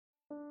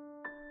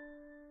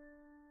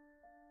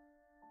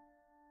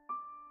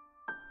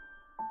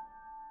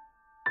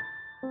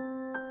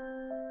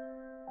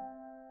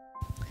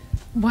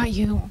what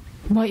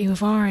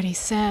you've already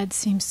said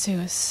seems to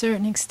a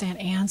certain extent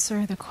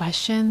answer the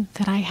question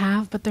that I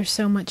have, but there's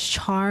so much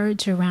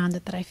charge around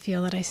it that I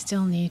feel that I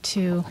still need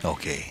to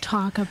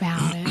talk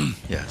about it.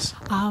 Yes.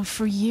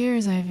 For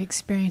years I've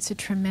experienced a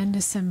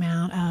tremendous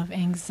amount of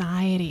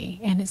anxiety,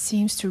 and it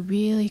seems to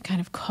really kind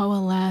of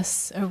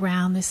coalesce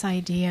around this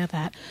idea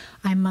that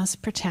I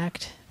must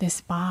protect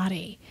this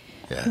body.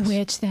 Yes.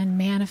 Which then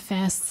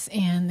manifests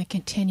in the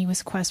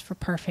continuous quest for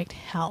perfect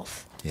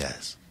health.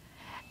 Yes.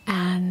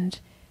 And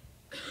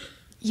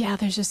yeah,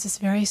 there's just this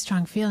very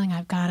strong feeling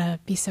I've got to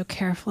be so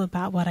careful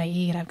about what I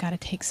eat. I've got to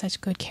take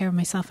such good care of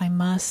myself. I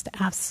must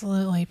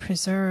absolutely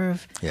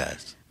preserve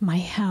my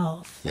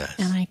health. Yes.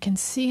 And I can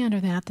see under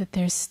that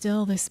there's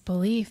still this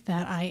belief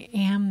that I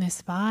am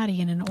this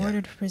body, and in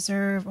order to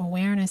preserve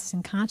awareness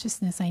and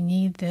consciousness, I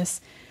need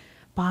this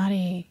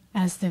body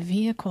as the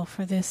vehicle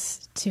for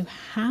this to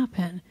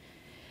happen.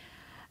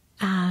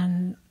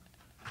 And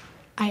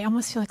I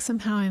almost feel like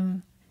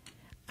somehow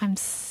I'm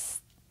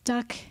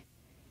stuck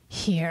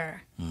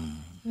here,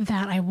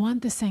 that I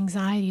want this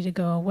anxiety to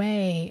go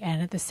away,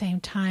 and at the same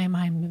time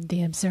I'm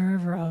the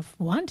observer of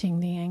wanting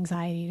the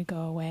anxiety to go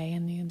away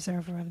and the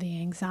observer of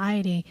the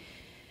anxiety.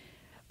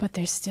 But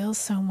there's still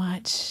so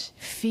much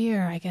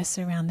fear, I guess,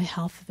 around the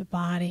health of the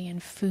body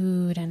and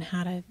food and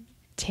how to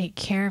take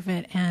care of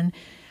it. And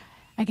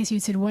I guess you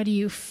said, what do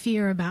you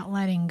fear about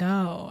letting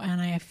go?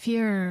 And I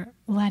fear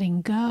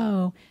letting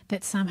go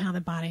that somehow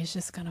the body is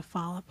just going to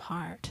fall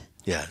apart.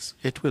 Yes,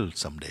 it will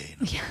someday.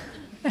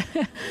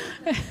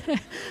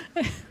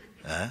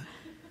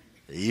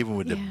 Even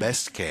with the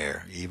best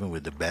care,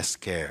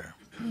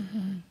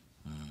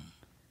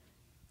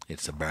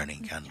 it's a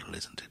burning candle,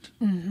 isn't it?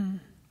 Mm-hmm.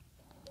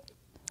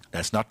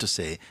 That's not to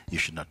say you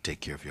should not take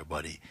care of your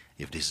body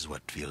if this is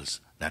what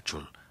feels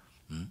natural.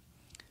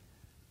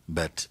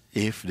 But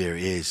if there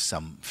is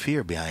some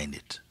fear behind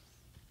it,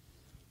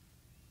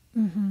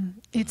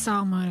 it's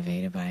all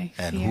motivated by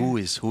fear. And who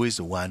is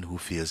the one who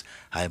feels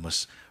I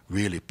must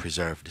really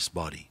preserve this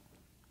body?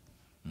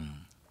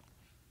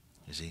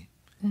 You see?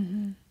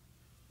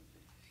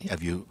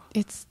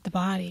 It's the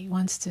body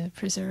wants to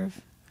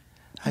preserve.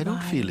 I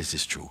don't feel this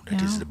is true.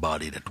 That it's the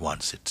body that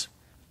wants it.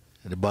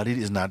 The body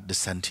is not the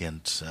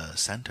sentient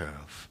center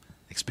of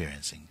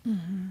experiencing.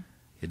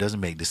 It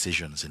doesn't make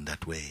decisions in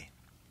that way.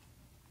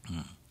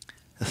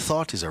 The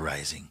thought is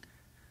arising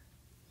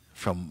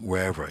from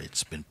wherever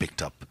it's been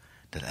picked up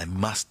that I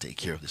must take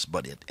care of this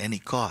body at any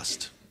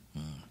cost,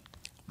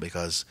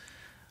 because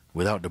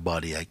without the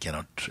body I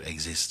cannot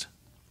exist.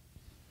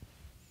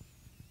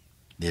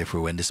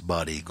 Therefore, when this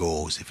body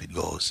goes, if it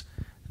goes,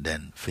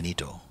 then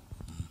finito.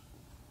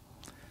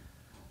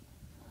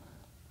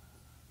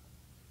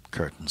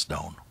 Curtains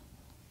down.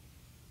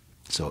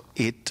 So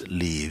it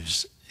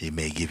leaves. It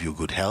may give you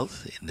good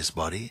health in this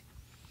body,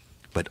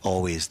 but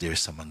always there's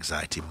some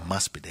anxiety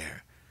must be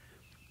there.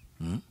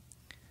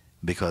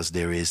 Because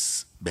there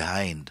is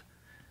behind,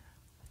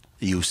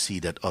 you see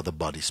that other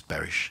bodies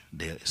perish,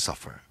 they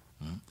suffer.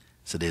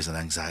 So there's an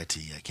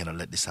anxiety, I cannot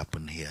let this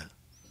happen here.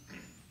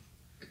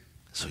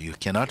 So you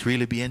cannot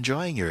really be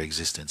enjoying your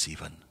existence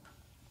even.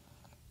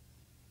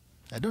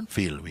 I don't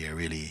feel we are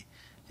really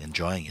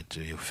enjoying it.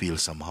 You feel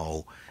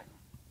somehow,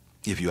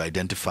 if you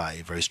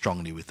identify very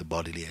strongly with the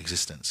bodily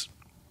existence,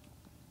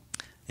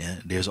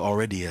 there's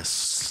already a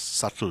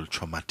subtle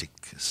traumatic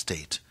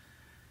state,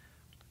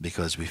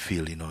 because we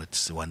feel,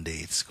 it's one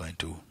day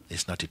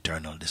it's not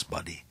eternal, this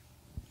body.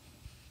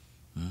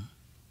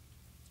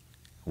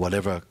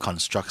 Whatever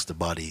constructs the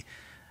body,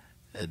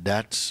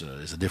 that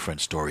is a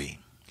different story,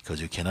 because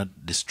you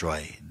cannot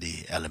destroy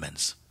the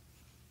elements.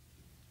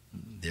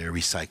 They're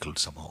recycled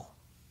somehow.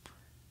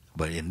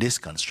 But in this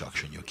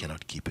construction, you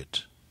cannot keep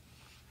it.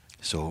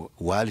 So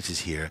while it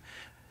is here,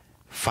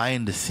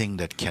 find the thing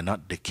that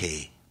cannot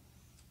decay.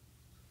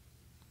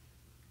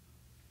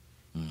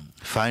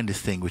 Find the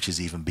thing which is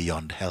even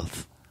beyond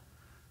health.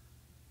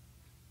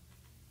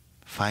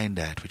 Find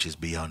that which is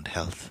beyond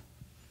health.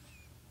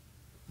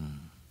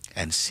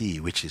 And see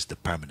which is the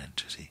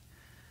permanent, you see.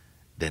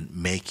 Then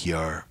make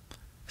your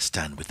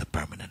stand with the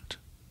permanent.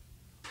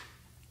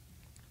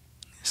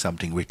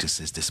 Something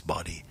witnesses this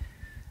body.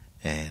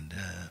 And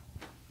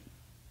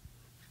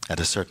at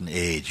a certain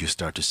age, you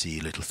start to see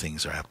little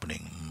things are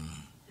happening.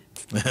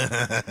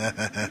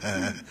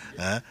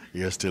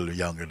 You're still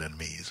younger than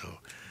me, so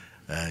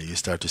you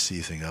start to see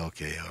things,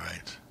 okay, all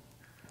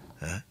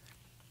right.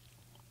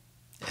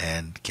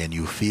 And can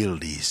you feel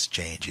these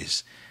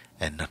changes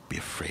and not be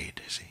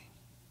afraid, you see?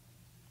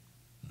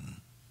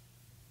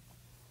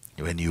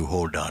 When you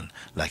hold on,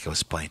 like I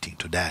was pointing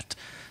to that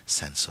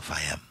sense of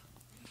I am,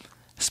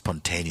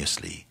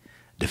 spontaneously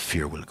the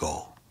fear will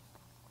go.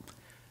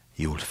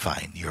 You will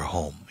find your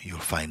home. You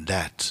will find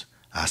that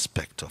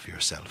aspect of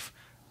yourself.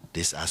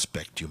 This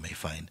aspect you may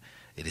find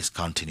it is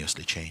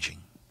continuously changing.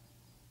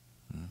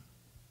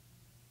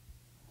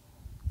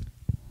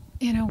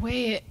 In a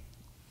way,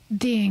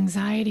 the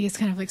anxiety is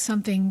kind of like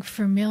something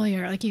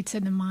familiar. Like you'd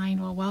said, the mind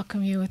will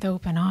welcome you with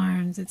open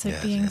arms. It's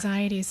like the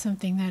anxiety is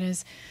something that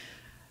is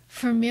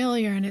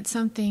familiar, and it's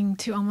something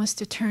to almost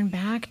to turn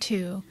back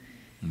to.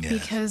 Yes.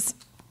 Because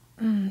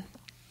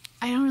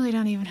I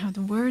don't even have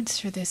the words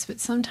for this, but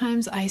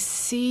sometimes I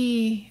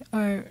see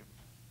or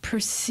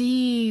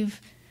perceive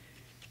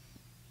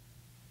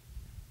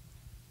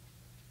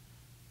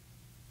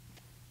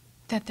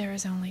that there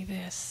is only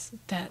this,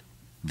 that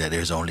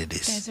there's only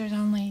this. there's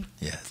only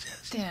Yes,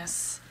 yes.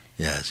 this.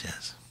 Yes,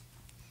 yes.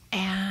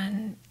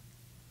 And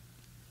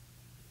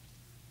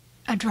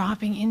a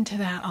dropping into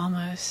that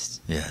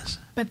almost. Yes.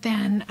 But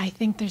then I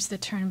think there's the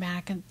turn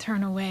back and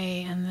turn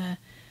away and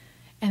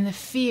the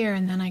fear,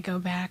 and then I go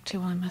back to,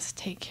 well, I must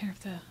take care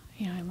of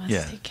I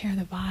must take care of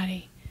the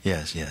body.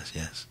 Yes, yes,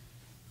 yes.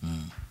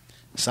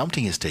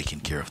 Something is taking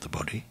care of the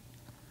body.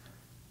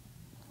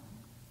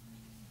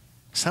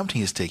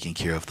 Something is taking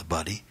care of the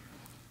body.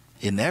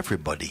 In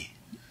everybody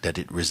that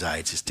it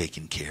resides is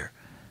taking care.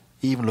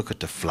 Even look at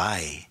the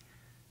fly.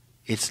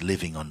 It's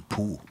living on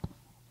poo.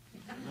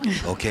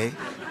 Okay?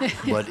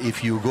 But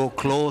if you go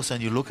close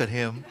and you look at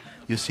him,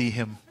 you see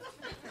him.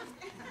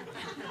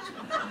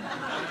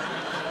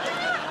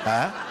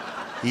 Huh?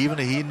 Even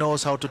he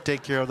knows how to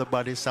take care of the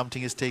body.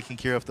 Something is taking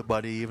care of the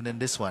body, even in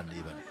this one,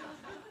 even.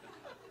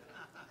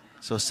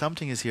 So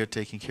something is here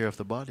taking care of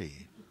the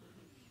body.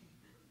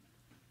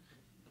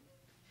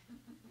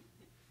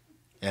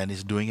 And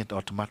is doing it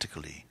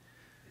automatically.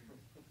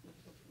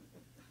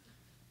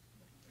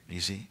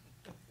 You see?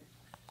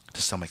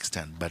 To some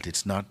extent, but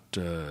it's not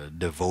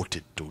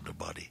devoted to the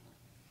body.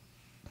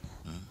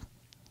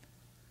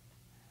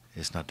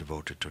 It's not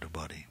devoted to the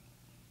body.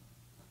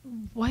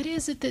 What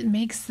is it that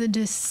makes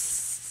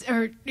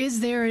or is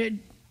there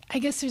I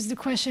guess there's the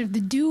question of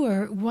the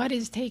doer, what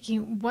is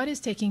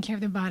taking care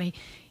of the body?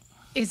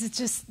 Is it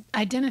just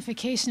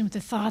identification with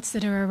the thoughts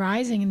that are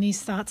arising, and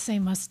these thoughts they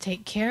must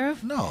take care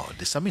of? No,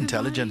 some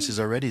intelligence is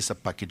already a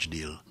package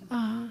deal.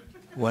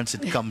 Once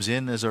it comes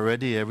in, is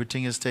already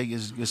everything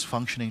is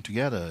functioning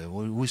together.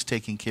 Who is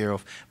taking care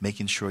of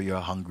making sure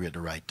you're hungry at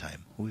the right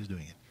time? Who is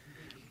doing it?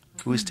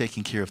 Who is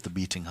taking care of the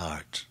beating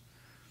heart?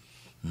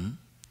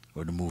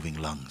 Or the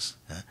moving lungs?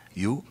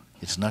 You?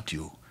 It's not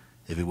you.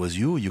 If it was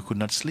you, you could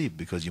not sleep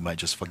because you might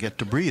just forget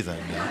to breathe.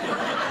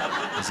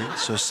 You see?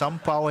 So some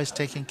power is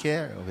taking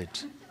care of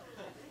it.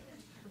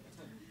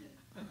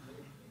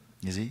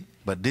 You see?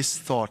 But this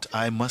thought,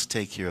 I must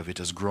take care of it,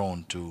 has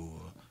grown to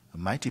a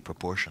mighty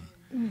proportion.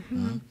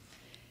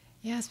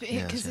 Yes,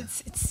 because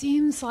it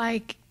seems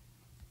like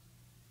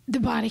the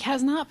body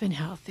has not been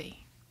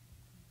healthy.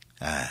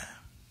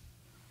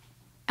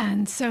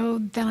 And so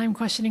then I'm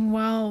questioning,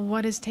 well,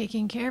 what is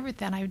taking care of it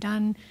then? I've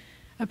done,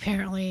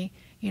 apparently,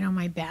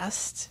 my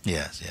best.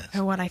 Yes, yes.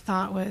 Or what I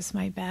thought was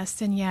my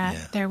best, and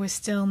yet there was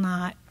still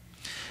not.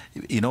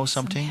 You know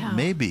something?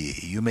 Maybe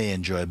you may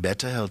enjoy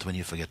better health when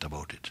you forget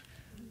about it.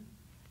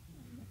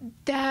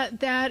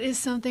 That is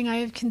something I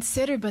have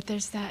considered, but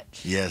there's that.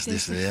 Yes,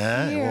 this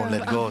won't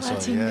let go. So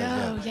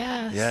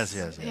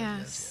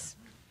yes.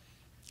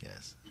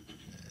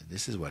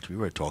 This is what we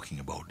were talking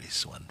about.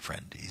 This one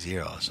friend, he's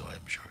here also,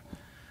 I'm sure,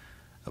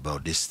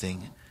 about this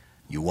thing.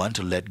 You want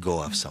to let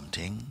go of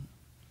something,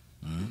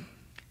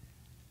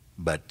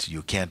 but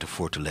you can't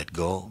afford to let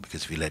go,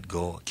 because if you let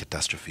go,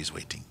 catastrophe is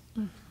waiting.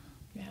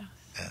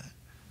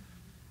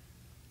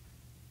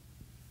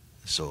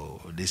 So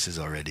this is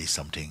already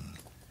something.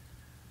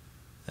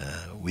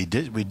 We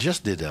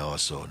just did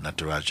also.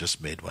 Nataraj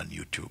just made one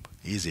YouTube.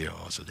 He's here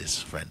also.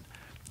 This friend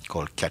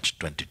called Catch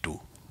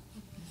 22.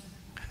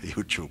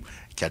 YouTube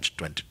Catch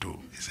 22.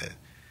 He said,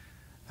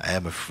 "I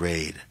am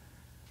afraid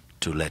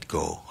to let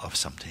go of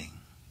something.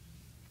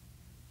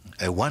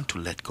 I want to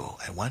let go.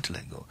 I want to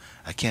let go.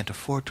 I can't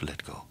afford to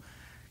let go,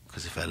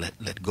 because if I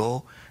let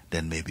go,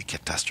 then maybe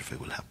catastrophe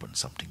will happen.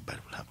 Something bad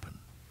will happen.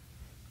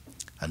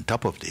 On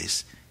top of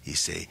this, he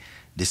say,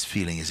 this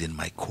feeling is in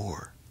my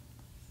core."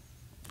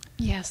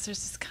 Yes, there's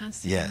this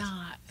constant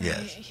knot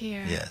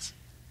here. Yes.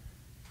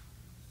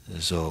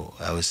 So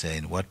I was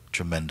saying, what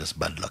tremendous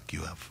bad luck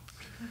you have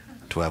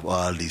to have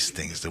all these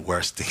things. The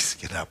worst things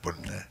can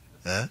happen.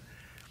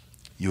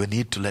 You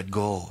need to let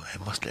go. I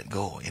must let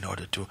go in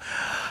order to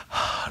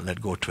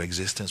let go to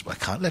existence. But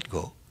I can't let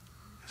go.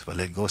 If I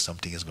let go,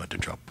 something is going to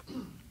drop.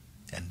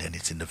 And then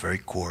it's in the very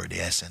core.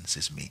 The essence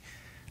is me.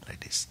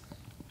 Like this.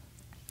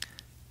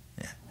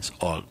 Yeah, it's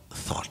all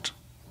thought.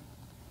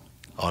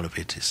 All of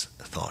it is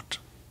thought.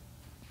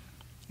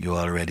 You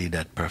are already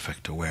that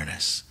perfect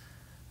awareness,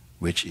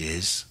 which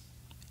is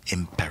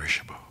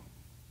imperishable.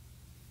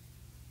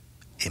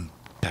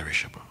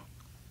 Imperishable.